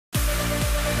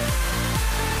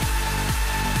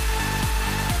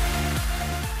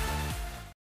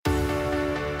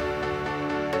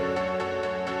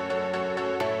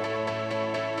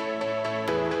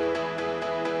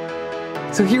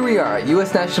So here we are at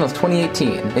US Nationals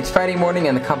 2018. It's Friday morning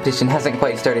and the competition hasn't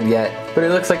quite started yet, but it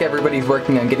looks like everybody's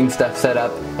working on getting stuff set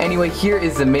up. Anyway, here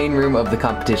is the main room of the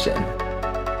competition.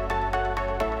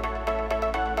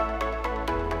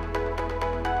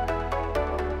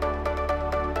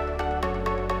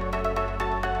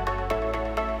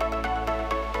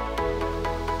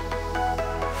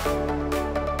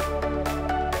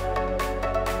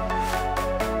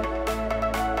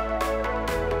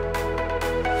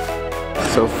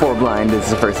 So 4 blind is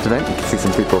the first event. You can see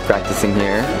some people practicing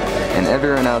here, and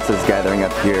everyone else is gathering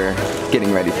up here,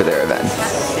 getting ready for their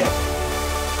events.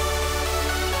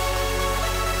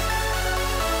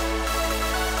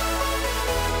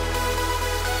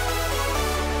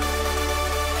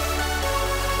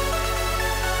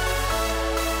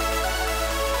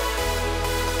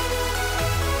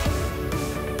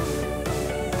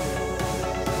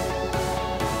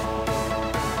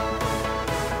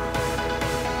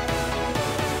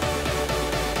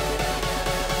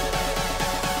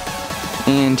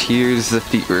 And here's the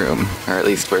feet room, or at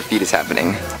least where feet is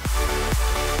happening.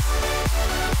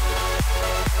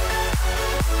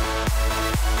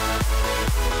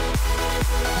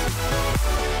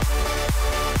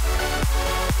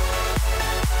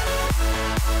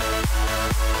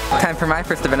 Time for my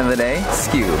first event of the day,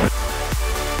 Skewb.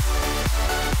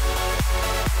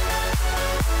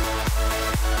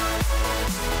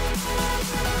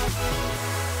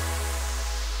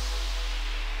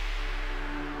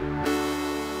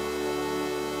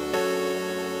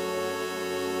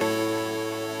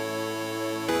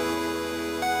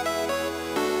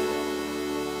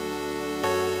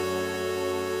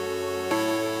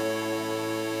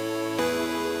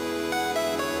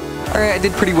 Alright, I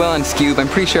did pretty well on Skewb. I'm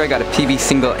pretty sure I got a PB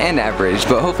single and average,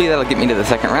 but hopefully that'll get me to the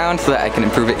second round so that I can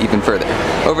improve it even further.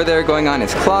 Over there going on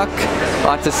is clock,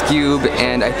 lots of Skewb,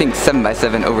 and I think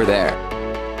 7x7 over there.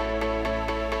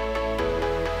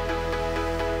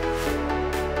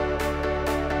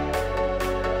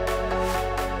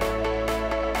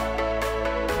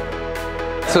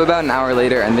 So about an hour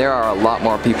later, and there are a lot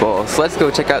more people. So let's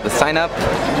go check out the sign up.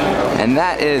 And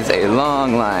that is a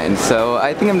long line, so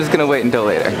I think I'm just gonna wait until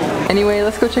later. Anyway,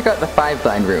 let's go check out the 5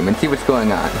 blind room and see what's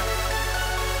going on.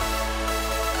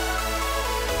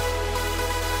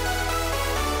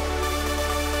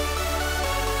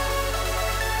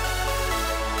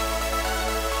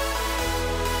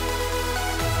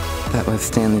 That was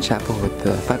Stanley Chappell with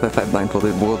the 5x5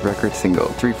 blindfolded world record single,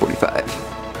 3:45.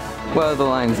 Well, the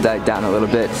lines died down a little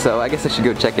bit, so I guess I should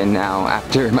go check in now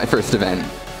after my first event.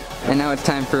 And now it's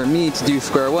time for me to do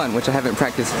square one, which I haven't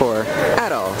practiced for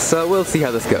at all, so we'll see how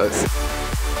this goes.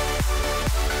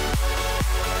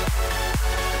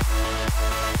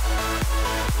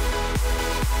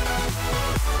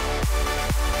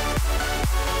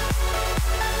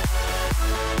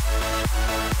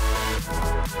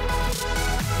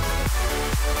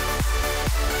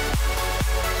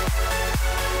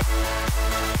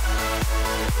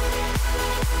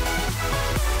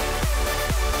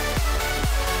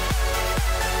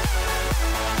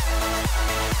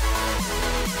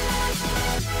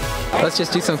 Let's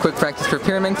just do some quick practice for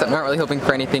pyramids. I'm not really hoping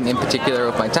for anything in particular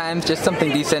with my times, just something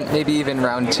decent, maybe even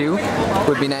round 2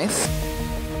 would be nice.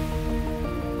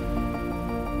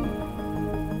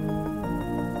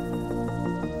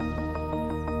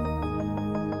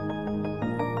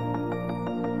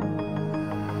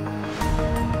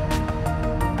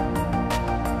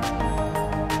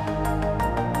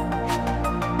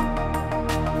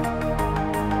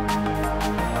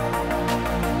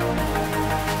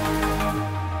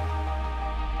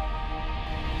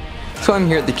 So I'm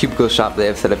here at the cubicle shop they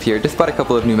have set up here. Just bought a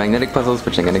couple of new magnetic puzzles,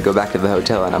 which I'm going to go back to the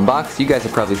hotel and unbox. You guys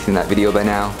have probably seen that video by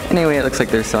now. Anyway, it looks like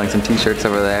they're selling some t-shirts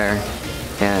over there,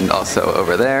 and also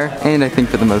over there. And I think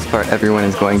for the most part, everyone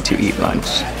is going to eat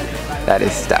lunch. That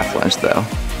is staff lunch though.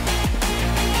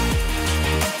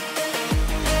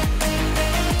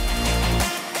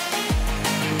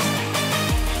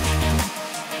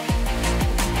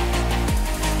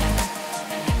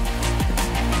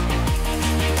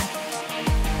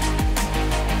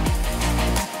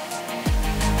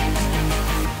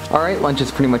 Alright, lunch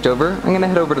is pretty much over. I'm gonna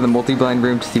head over to the multi-blind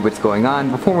room to see what's going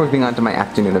on before moving on to my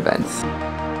afternoon events.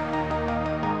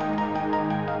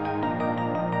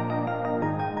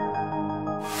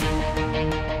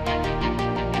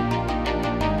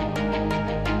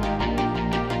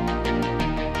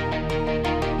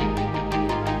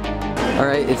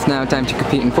 Alright, it's now time to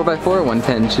compete in 4x4.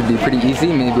 110 should be pretty easy.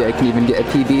 Maybe I can even get a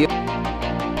PB.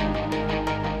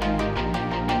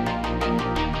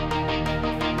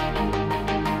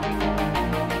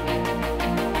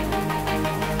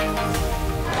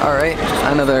 Alright,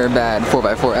 another bad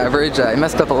 4x4 average. I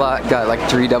messed up a lot, got like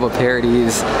 3 double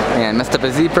parities, and messed up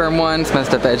a Z-perm once,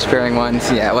 messed up edge pairing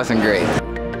once. Yeah, it wasn't great.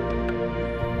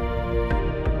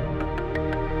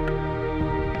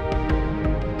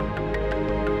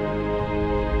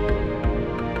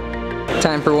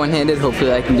 Time for one-handed.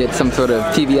 Hopefully I can get some sort of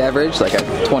PV average, like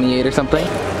a 28 or something.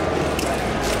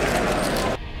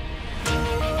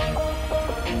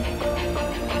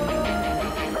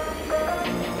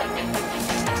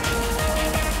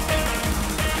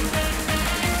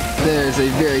 There's a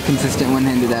very consistent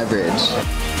one-handed average.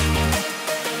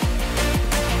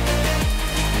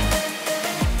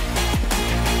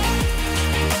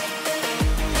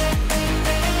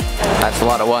 That's a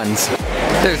lot of ones.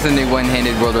 There's the new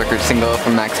one-handed world record single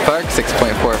from Max Park,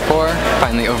 6.44,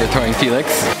 finally overthrowing Felix.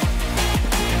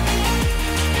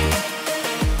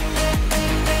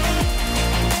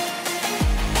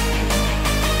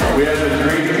 We have the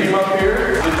dream team up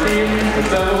here. The team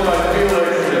assembled by Felix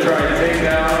to try and take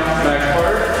down Max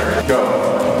Park. Go.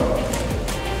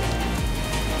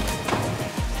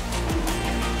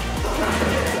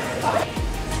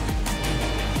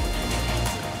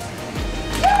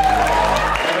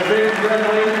 And a big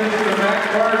congratulations to Max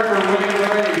Park for winning the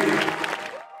race.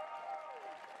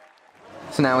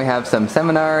 So now we have some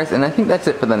seminars, and I think that's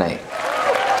it for the night.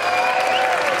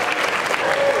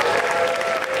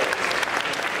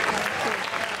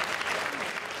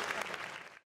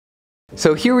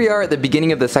 So here we are at the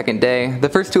beginning of the second day. The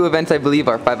first 2 events I believe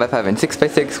are 5x5 and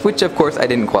 6x6, which of course I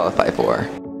didn't qualify for.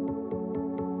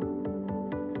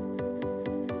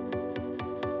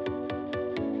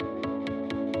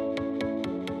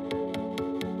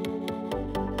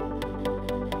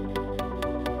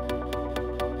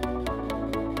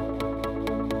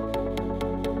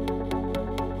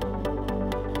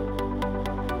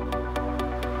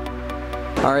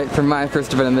 Alright, for my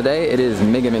first event of the day, it is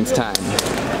Mega Minx time.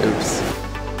 Oops.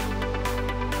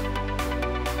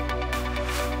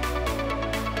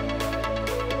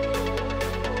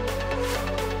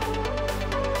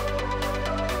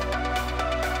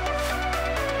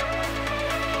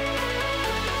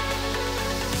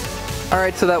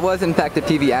 Alright, so that was in fact a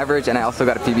PV average, and I also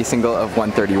got a PV single of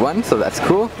 131, so that's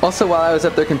cool. Also, while I was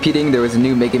up there competing, there was a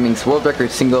new Mega Minx world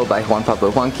record single by Juan Pablo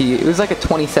Juanqui. It was like a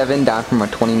 27 down from a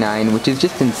 29, which is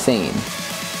just insane.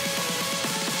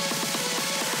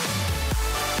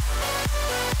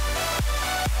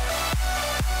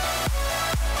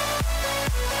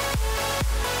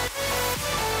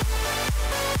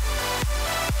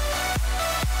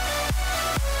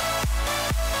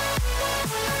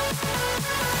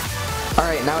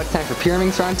 Alright, now it's time for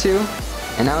Pyraminx round 2,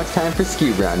 and now it's time for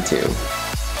Skewb round 2.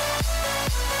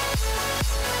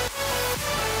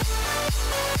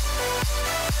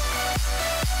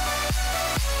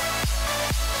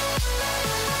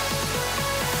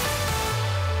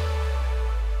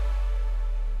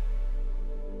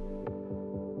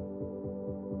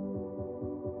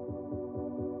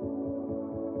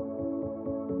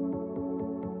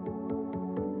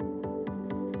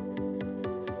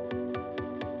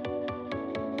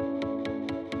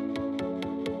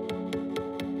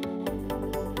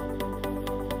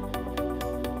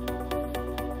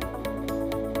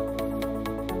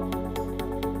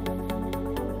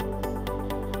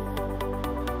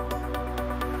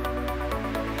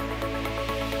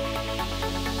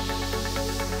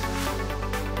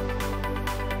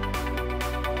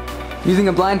 Using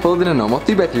a blindfold in a normal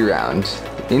 3x3 round.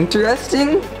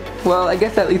 Interesting? Well, I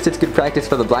guess at least it's good practice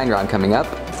for the blind round coming up.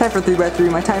 It's time for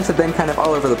 3x3. My times have been kind of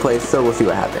all over the place, so we'll see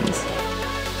what happens.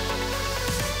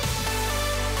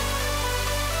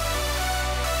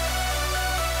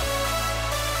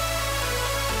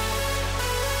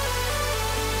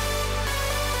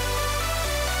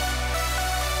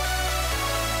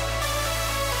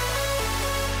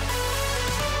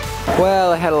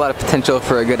 Well, I had a lot of potential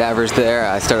for a good average there.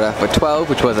 I started off with 12,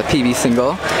 which was a PV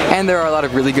single, and there are a lot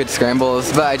of really good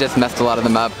scrambles, but I just messed a lot of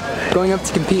them up. Going up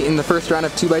to compete in the first round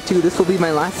of 2x2, this will be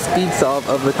my last speed solve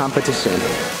of the competition.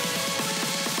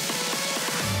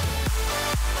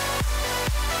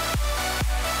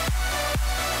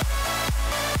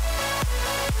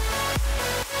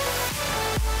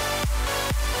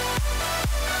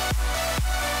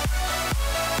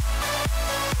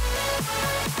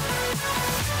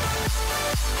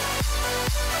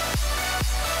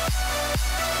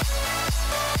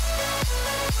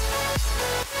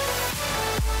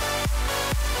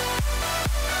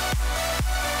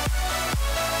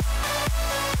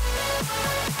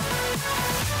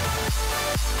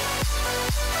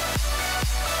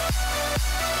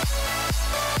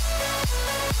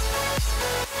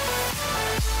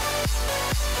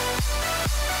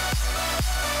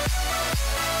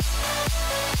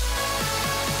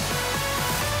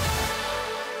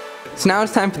 So now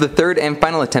it's time for the third and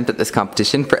final attempt at this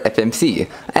competition for FMC.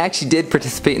 I actually did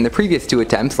participate in the previous 2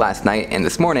 attempts last night and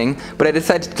this morning, but I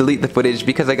decided to delete the footage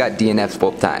because I got DNFs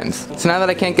both times. So now that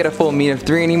I can't get a full meet of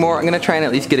 3 anymore, I'm gonna try and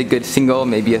at least get a good single,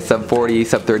 maybe a sub 40,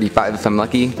 sub 35 if I'm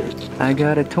lucky. I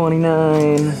got a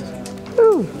 29.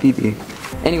 Woo, BB.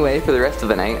 Anyway, for the rest of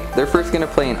the night, they're first going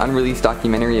to play an unreleased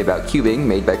documentary about cubing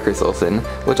made by Chris Olsen,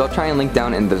 which I'll try and link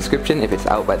down in the description if it's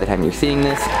out by the time you're seeing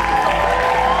this.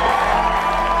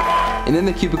 And then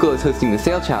the Cubicle is hosting the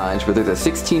Sail Challenge, where there's a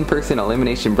 16-person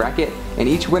elimination bracket, and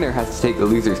each winner has to take the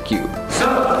loser's cube. So,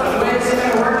 the way it's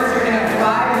going to work is you're going to have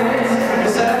 5 minutes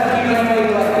to set up. You're going to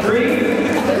make like 3,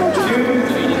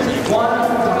 2,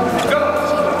 1, go!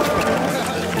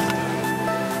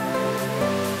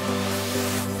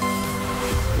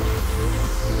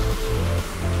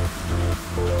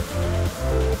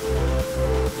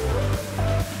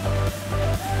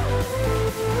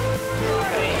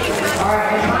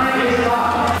 Alright, and time is up.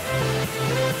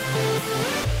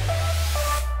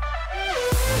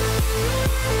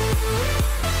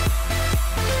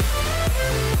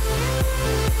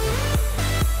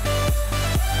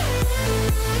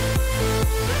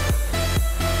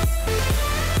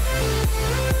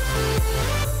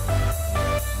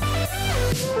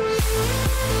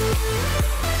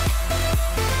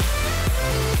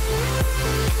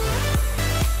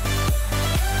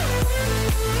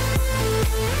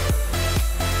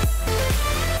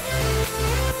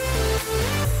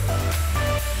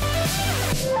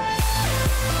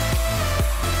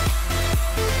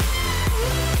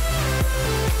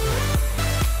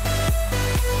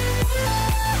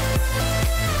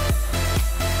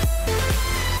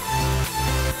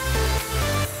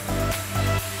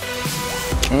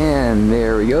 And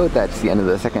there we go, that's the end of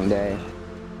the second day.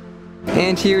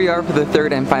 And here we are for the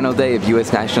third and final day of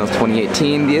US Nationals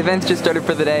 2018. The events just started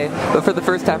for the day, but for the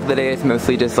first half of the day it's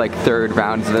mostly just like third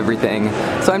rounds of everything.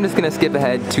 So I'm just gonna skip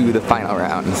ahead to the final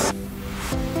rounds.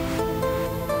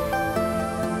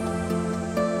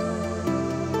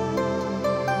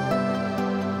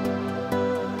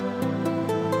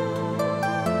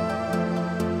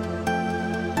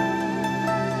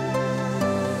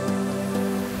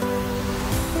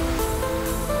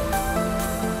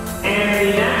 And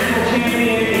the national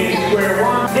champion is square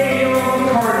one, Daniel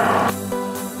Carno.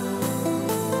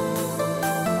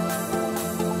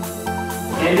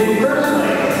 And in first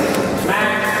place,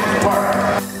 Max Park.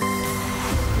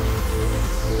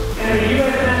 And the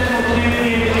U.S. national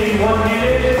champion in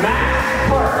one-handed, Max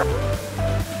Park.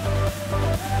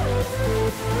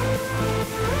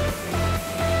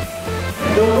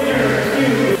 The winner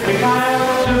is Mikhail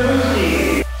Shabuski.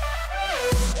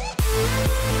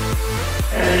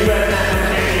 And the U.S. national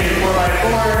champion in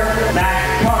 4x4, Max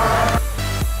Park.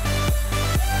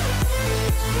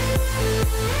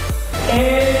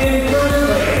 And